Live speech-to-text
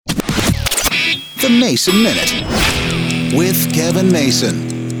The Mason Minute with Kevin Mason.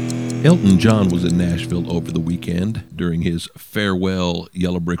 Elton John was in Nashville over the weekend during his farewell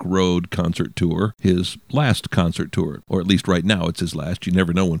Yellow Brick Road concert tour, his last concert tour, or at least right now it's his last. You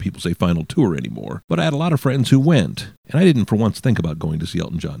never know when people say final tour anymore. But I had a lot of friends who went, and I didn't for once think about going to see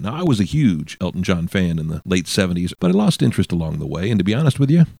Elton John. Now, I was a huge Elton John fan in the late 70s, but I lost interest along the way, and to be honest with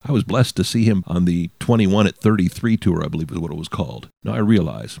you, I was blessed to see him on the 21 at 33 tour, I believe is what it was called. Now, I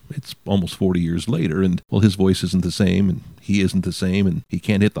realize it's almost 40 years later, and, well, his voice isn't the same, and he isn't the same, and he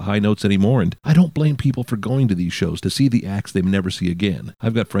can't hit the high notes anymore, and I don't blame people for going to these shows to see the acts they never see again.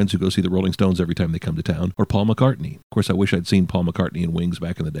 I've got friends who go see the Rolling Stones every time they come to town, or Paul McCartney. Of course, I wish I'd seen Paul McCartney and Wings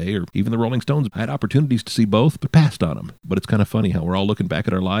back in the day, or even the Rolling Stones. I had opportunities to see both, but passed on them. But it's kind of funny how we're all looking back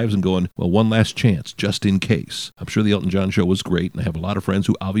at our lives and going, well, one last chance, just in case. I'm sure the Elton John show was great, and I have a lot of friends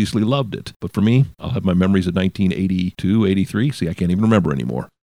who obviously loved it. But for me, I'll have my memories of 1982, 83. See, I can't even remember anymore.